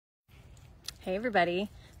Hey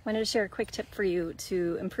everybody, wanted to share a quick tip for you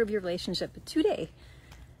to improve your relationship today.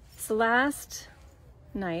 So last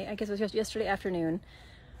night, I guess it was yesterday afternoon,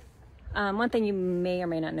 one thing you may or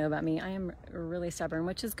may not know about me, I am really stubborn,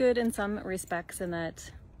 which is good in some respects, in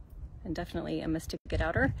that I'm definitely a get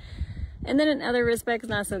outer. And then in other respects,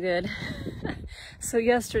 not so good. So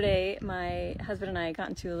yesterday, my husband and I got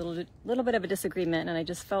into a little bit of a disagreement, and I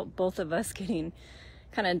just felt both of us getting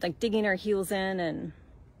kind of like digging our heels in and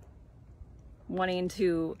wanting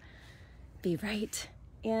to be right.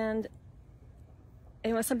 And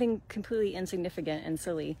it was something completely insignificant and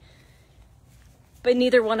silly. But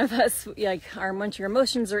neither one of us, like, once your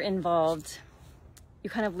emotions are involved, you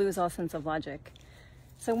kind of lose all sense of logic.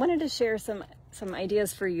 So I wanted to share some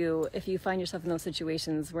ideas for you if you find yourself in those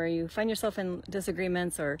situations where you find yourself in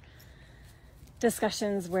disagreements or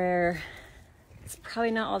discussions where it's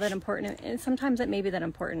probably not all that important, and sometimes it may be that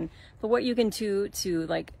important, but what you can do to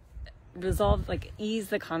like resolve, like ease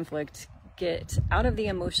the conflict, get out of the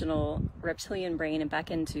emotional reptilian brain and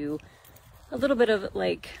back into a little bit of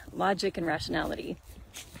like logic and rationality.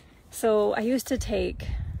 So I used to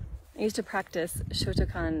practice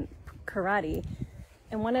Shotokan karate,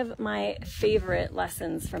 and one of my favorite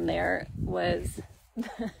lessons from there was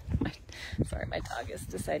sorry, my dog is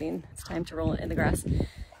deciding it's time to roll in the grass.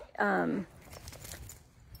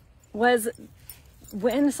 Was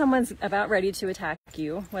when someone's about ready to attack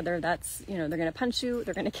you, whether that's, they're going to punch you,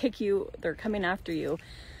 they're going to kick you, they're coming after you,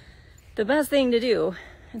 the best thing to do,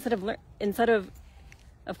 instead of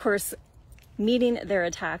course, meeting their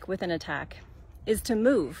attack with an attack, is to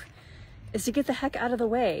move, is to get the heck out of the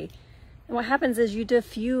way. And what happens is you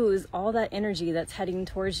diffuse all that energy that's heading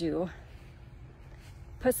towards you,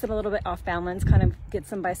 puts them a little bit off balance, kind of gets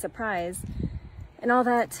them by surprise, and all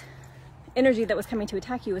that energy that was coming to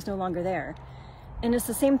attack you is no longer there. And it's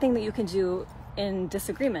the same thing that you can do in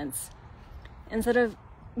disagreements. Instead of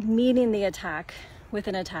meeting the attack with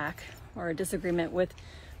an attack, or a disagreement with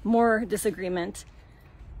more disagreement,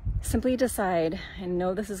 simply decide, and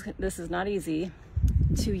know this is not easy,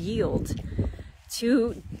 to yield,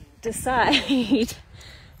 to decide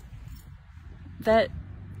that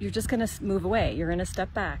you're just going to move away, you're going to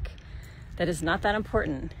step back, that is not that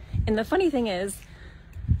important. And the funny thing is,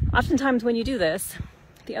 oftentimes when you do this,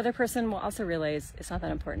 the other person will also realize it's not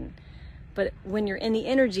that important. But when you're in the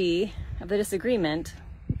energy of the disagreement,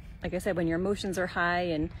 like I said, when your emotions are high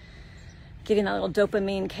and getting that little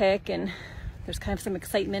dopamine kick, and there's kind of some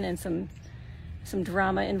excitement and some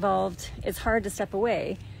drama involved, it's hard to step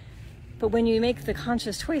away. But when you make the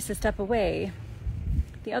conscious choice to step away,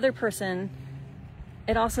 the other person,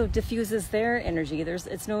 it also diffuses their energy.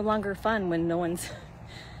 It's no longer fun when no one's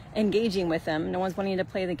engaging with them, no one's wanting to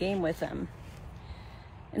play the game with them.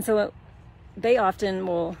 And so they often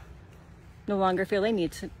will no longer feel they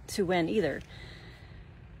need to win either.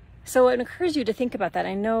 So I encourage you to think about that.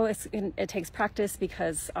 I know it takes practice,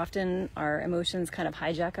 because often our emotions kind of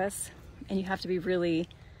hijack us, and you have to be really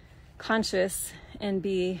conscious and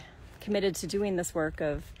be committed to doing this work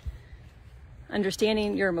of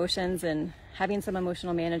understanding your emotions and having some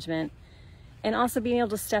emotional management, and also being able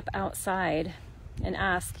to step outside and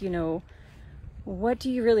ask, what do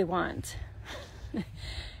you really want?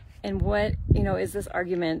 And what, is this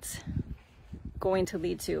argument going to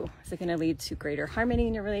lead to? Is it going to lead to greater harmony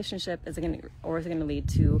in your relationship? Is it going to lead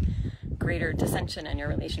to greater dissension in your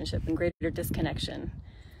relationship and greater disconnection?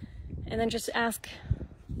 And then just ask,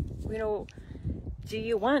 do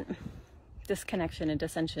you want disconnection and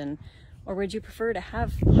dissension, or would you prefer to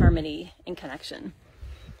have harmony and connection?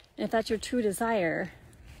 And if that's your true desire,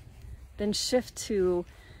 then shift to,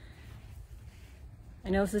 I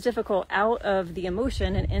know this is difficult, out of the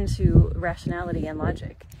emotion and into rationality and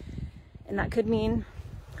logic. And that could mean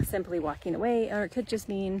simply walking away, or it could just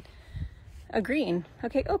mean agreeing.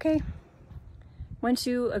 Okay. Once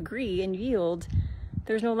you agree and yield,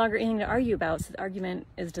 there's no longer anything to argue about, so the argument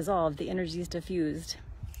is dissolved, the energy is diffused.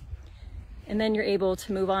 And then you're able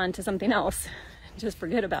to move on to something else. Just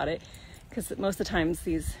forget about it, because most of the times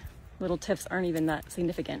these little tips aren't even that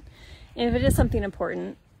significant. And if it is something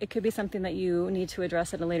important, it could be something that you need to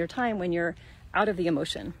address at a later time when you're out of the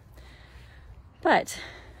emotion. But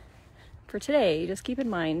for today, just keep in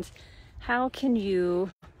mind, how can you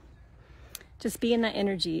just be in that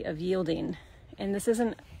energy of yielding? And this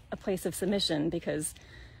isn't a place of submission, because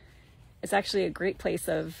it's actually a great place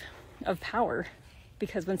of power.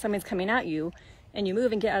 Because when somebody's coming at you and you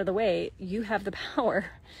move and get out of the way, you have the power.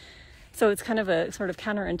 So it's kind of a sort of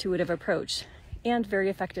counterintuitive approach, and very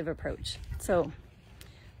effective approach. So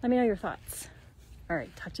let me know your thoughts. All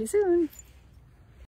right, talk to you soon.